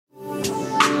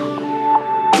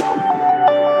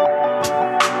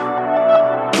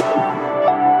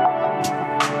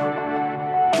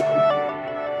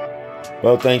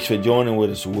Well, thanks for joining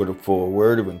with us for a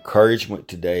word of encouragement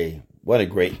today. What a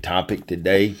great topic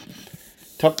today.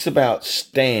 Talks about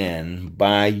stand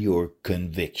by your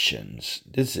convictions.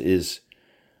 This is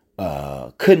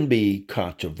couldn't be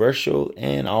controversial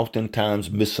and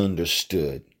oftentimes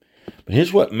misunderstood. But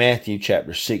here's what Matthew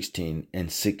chapter 16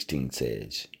 and 16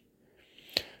 says.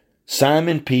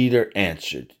 Simon Peter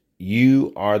answered,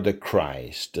 "You are the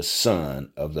Christ, the Son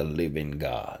of the living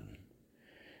God."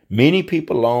 Many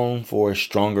people long for a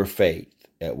stronger faith.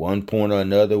 At one point or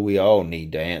another, we all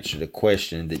need to answer the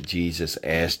question that Jesus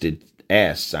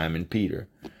asked Simon Peter.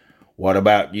 What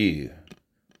about you?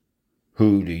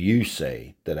 Who do you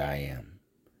say that I am?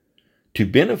 To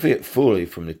benefit fully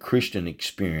from the Christian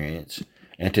experience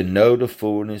and to know the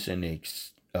fullness and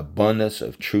abundance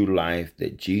of true life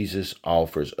that Jesus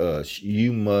offers us,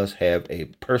 you must have a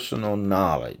personal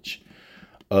knowledge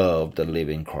of the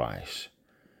living Christ.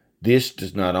 This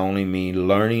does not only mean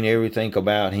learning everything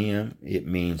about Him, it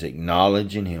means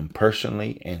acknowledging Him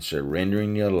personally and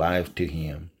surrendering your life to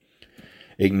Him.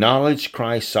 Acknowledge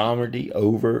Christ's sovereignty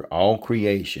over all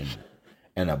creation,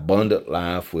 and abundant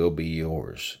life will be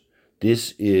yours.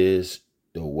 This is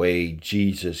the way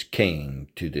Jesus came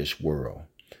to this world.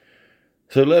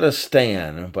 So let us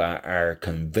stand by our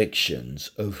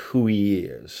convictions of who He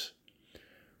is.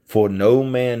 For no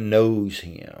man knows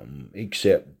Him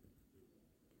except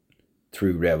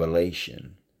through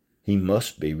revelation. He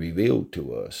must be revealed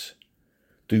to us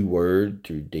through word,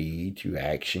 through deed, through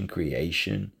action,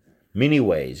 creation. Many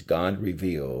ways God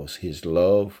reveals His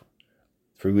love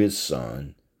through His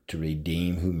Son to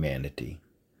redeem humanity.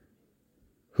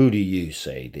 Who do you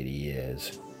say that He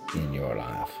is in your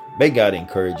life? May God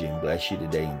encourage you and bless you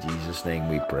today. In Jesus' name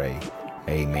we pray.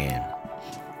 Amen.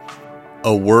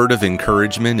 A Word of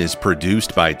Encouragement is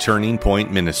produced by Turning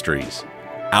Point Ministries.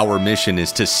 Our mission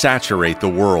is to saturate the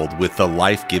world with the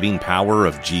life-giving power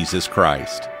of Jesus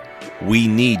Christ. We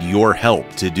need your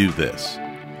help to do this.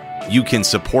 You can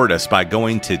support us by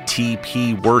going to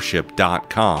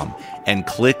tpworship.com and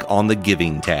click on the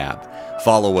Giving tab.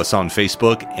 Follow us on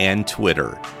Facebook and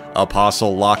Twitter.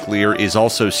 Apostle Locklear is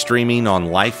also streaming on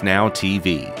LifeNow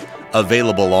TV.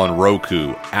 Available on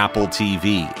Roku, Apple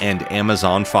TV, and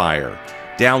Amazon Fire.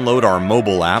 Download our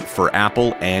mobile app for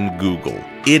Apple and Google.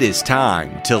 It is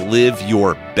time to live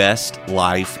your best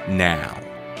life now.